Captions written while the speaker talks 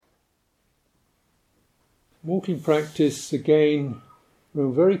Walking practice, again, we're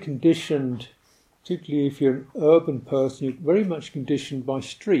very conditioned, particularly if you're an urban person, you're very much conditioned by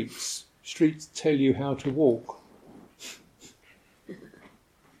streets. Streets tell you how to walk.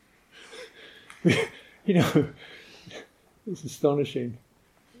 You know, it's astonishing.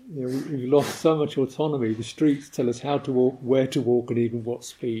 You know, we've lost so much autonomy. The streets tell us how to walk, where to walk, and even what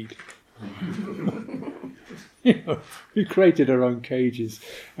speed. You know, we created our own cages,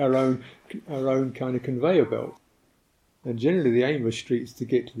 our own kind of conveyor belt. And generally the aim of a street is to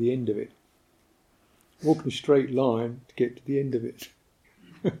get to the end of it. Walk in a straight line to get to the end of it.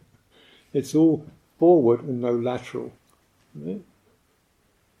 It's all forward and no lateral. Right?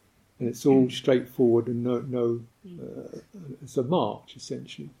 And it's all straightforward and no it's a march,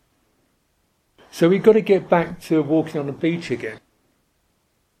 essentially. So we've got to get back to walking on the beach again.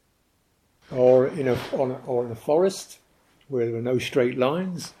 Or in a forest where there are no straight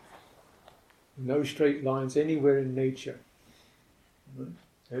lines. No straight lines anywhere in nature. Right?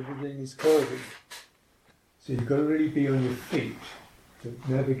 Everything is curving. So you've got to really be on your feet to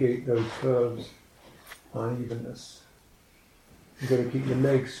navigate those curves, unevenness. You've got to keep your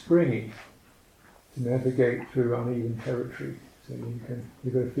legs springy to navigate through uneven territory. So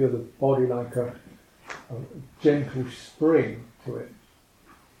you've got to feel the body like a gentle spring to it.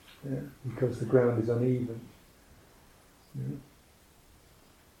 Yeah, because the ground is uneven. Yeah.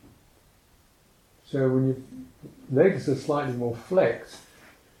 So when your legs are slightly more flexed,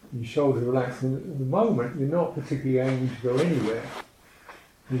 your shoulders relaxed, and at the moment you're not particularly aiming to go anywhere,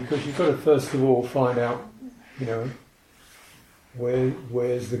 because you've got to first of all find out, you know,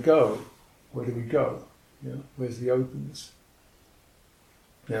 where's the go? Where do we go? You know, where's the openness?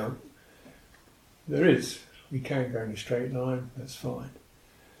 Now, we can go in a straight line, that's fine.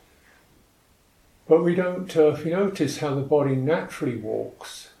 But we don't, if you notice how the body naturally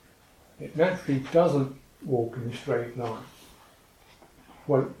walks, it naturally doesn't walk in a straight line.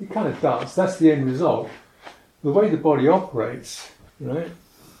 Well, it kind of does, that's the end result. The way the body operates, right,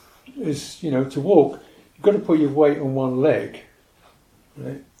 is, you know, to walk, you've got to put your weight on one leg,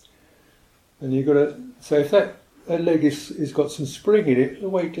 right? And you've got to, so if that leg is got some spring in it, the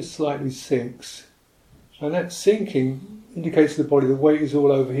weight just slightly sinks. And that sinking indicates to the body the weight is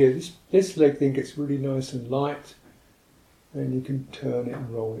all over here. This leg then gets really nice and light, and you can turn it and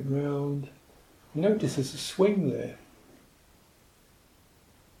roll it round. You notice there's a swing there.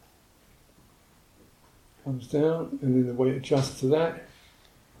 Comes down, and then the weight adjusts to that,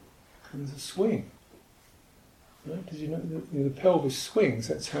 and there's a swing. Right? Did you know the pelvis swings?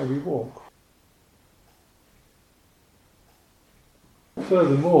 That's how we walk.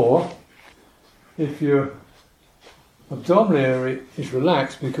 Furthermore, if your abdominal area is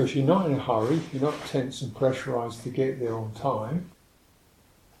relaxed because you're not in a hurry, you're not tense and pressurised to get there on time,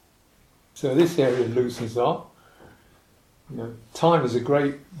 so this area loosens up. You know, time is a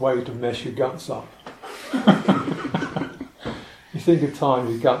great way to mess your guts up. You think of time,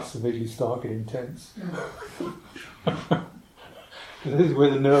 your guts immediately start getting tense. This is where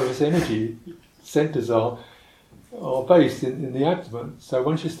the nervous energy centres are based in the abdomen. So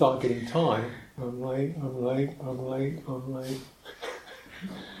once you start getting time, I'm late. You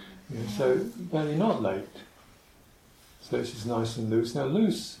know, so but you're not late. So it's just nice and loose. Now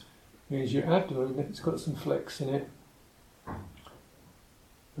loose means your abdomen, it's got some flex in it.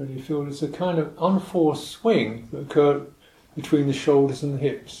 And you feel there's a kind of unforced swing that occurs between the shoulders and the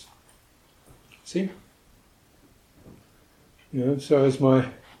hips. See? You know, so as my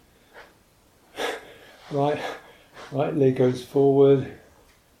right leg goes forward,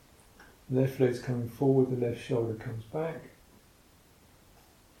 left leg's coming forward, the left shoulder comes back.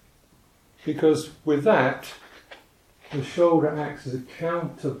 Because with that, the shoulder acts as a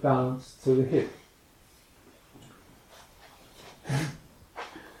counterbalance to the hip.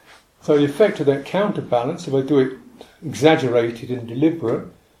 So the effect of that counterbalance, if I do it exaggerated and deliberate,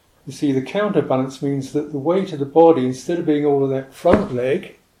 you see the counterbalance means that the weight of the body, instead of being all of that front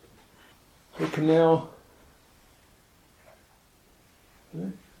leg, it can now,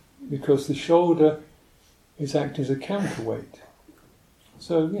 because the shoulder is acting as a counterweight.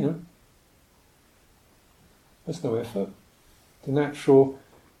 So, you know, that's no effort. The natural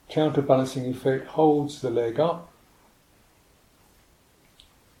counterbalancing effect holds the leg up.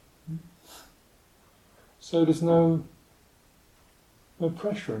 So there's no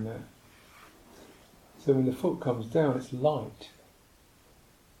pressure in there. So when the foot comes down, it's light.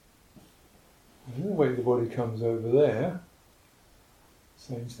 And the weight of the body comes over there,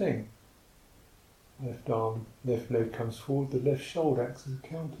 same thing. Left arm, left leg comes forward, the left shoulder acts as a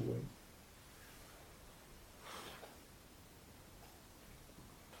counterweight.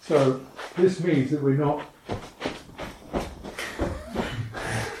 So This means that we're not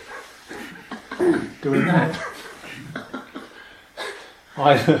doing that.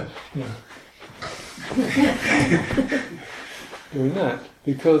 Either, doing that,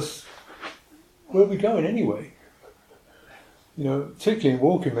 because where are we going anyway? Particularly in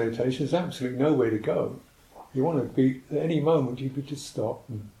walking meditation, there's absolutely nowhere to go. You want to be, at any moment, you could just stop.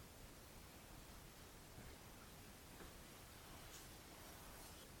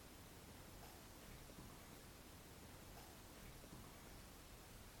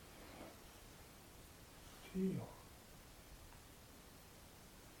 Feel.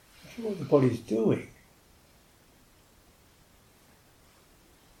 Feel what the body's doing.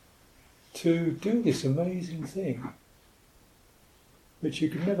 To do this amazing thing, which you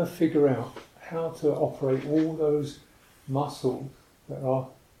could never figure out how to operate all those muscles that are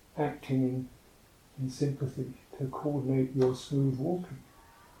acting in sympathy to coordinate your smooth walking.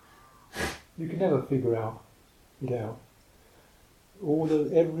 You can never figure it out.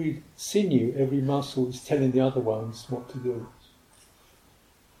 Every sinew, every muscle is telling the other ones what to do.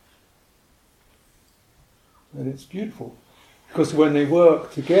 And it's beautiful. Because when they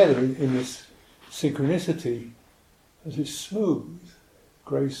work together in this synchronicity, there's this smooth,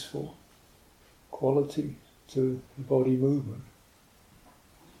 graceful quality to the body movement.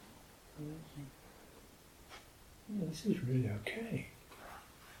 This is really okay.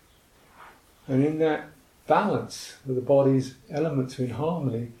 And in that balance, where the body's elements are in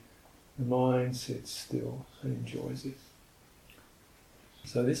harmony, the mind sits still and enjoys it.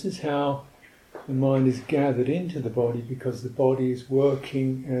 So this is how the mind is gathered into the body, because the body is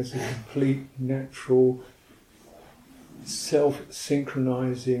working as a complete, natural,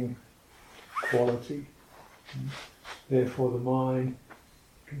 self-synchronizing quality. Therefore the mind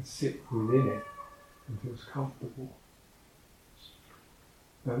can sit within it and feels comfortable.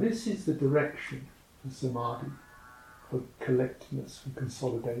 Now this is the direction for samadhi, for collectedness, for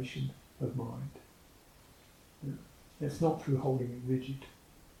consolidation of mind. It's not through holding it rigid.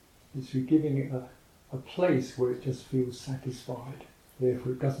 It's through giving it a place where it just feels satisfied,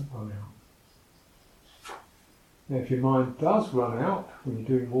 therefore it doesn't run out. Now if your mind does run out when you're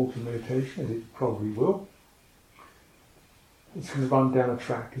doing walking meditation, as it probably will, it's going to run down a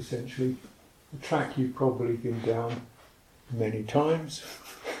track essentially, a track you've probably been down many times.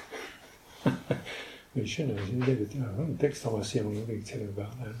 You shouldn't have. Next time I see him, I'm going to tell him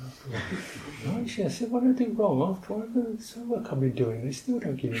about that. Actually, I said, what did I do wrong? After all the work I've been doing, they still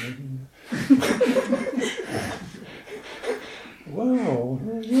don't give me anything. Wow,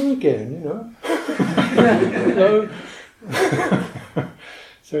 you again, Hello.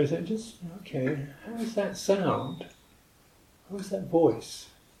 So is that just, okay, how's that sound? How's that voice?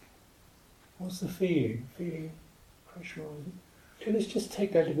 What's the feeling? Feeling pressurizing? Okay, let's just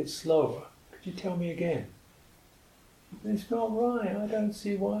take that a bit slower. Could you tell me again? It's not right. I don't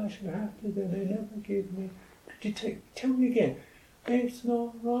see why I should have to. They never give me. Could you tell me again? It's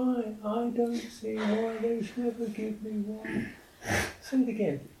not right. I don't see why they should never give me one. Say it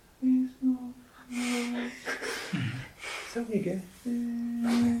again. It's not right. Tell me again.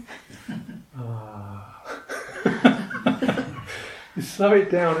 You slow it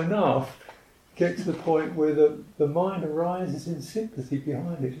down enough, get to the point where the mind arises in sympathy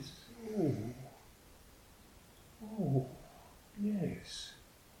behind it. It's, oh, yes.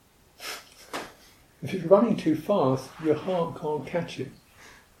 If it's running too fast, your heart can't catch it.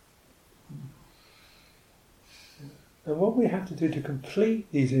 And what we have to do to complete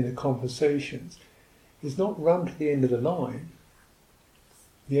these inner conversations is not run to the end of the line,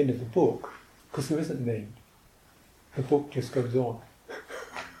 the end of the book, because there isn't an end. The book just goes on.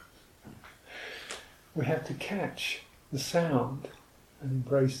 We have to catch the sound and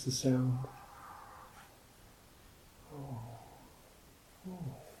embrace the sound. Oh.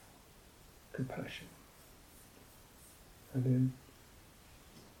 Compassion. And then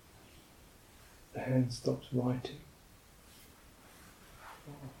the hand stops writing.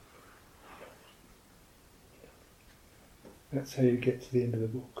 That's how you get to the end of the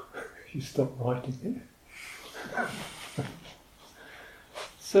book. You stop writing it.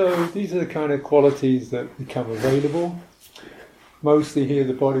 So these are the kind of qualities that become available. Mostly here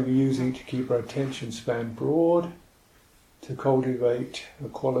the body we're using to keep our attention span broad, to cultivate a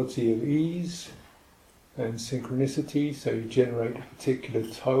quality of ease and synchronicity, so you generate a particular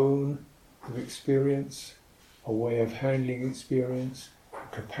tone of experience, a way of handling experience,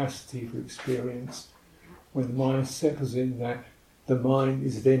 a capacity for experience. When the mind settles in that, the mind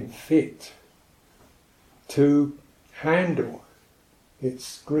is then fit to handle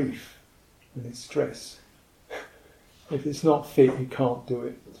its grief and its stress. If it's not fit, you can't do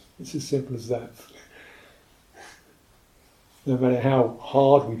it. It's as simple as that. No matter how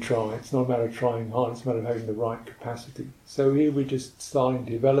hard we try, it's not a matter of trying hard, it's a matter of having the right capacity. So here we're just starting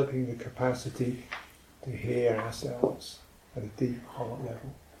developing the capacity to hear ourselves at a deep heart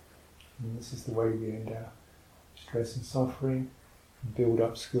level. And this is the way we end our stress and suffering and build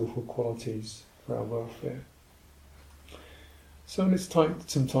up skillful qualities for our welfare. So let's take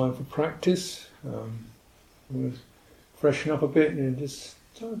some time for practice. We'll freshen up a bit and just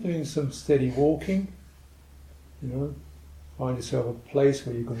start doing some steady walking. Find yourself a place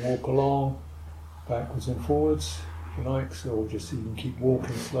where you can walk along, backwards and forwards, if you like, or just even keep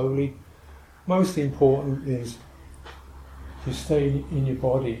walking slowly. Most important is to stay in your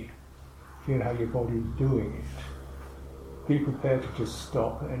body, feel how your body is doing it. Be prepared to just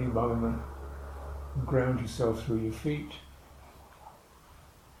stop at any moment and ground yourself through your feet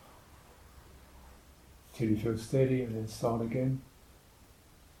till you feel steady, and then start again.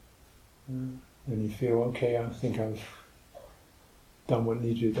 When you feel, okay, I think I've done what I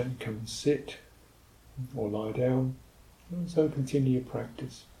need to do, then come and sit or lie down. And so continue your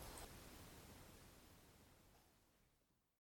practice.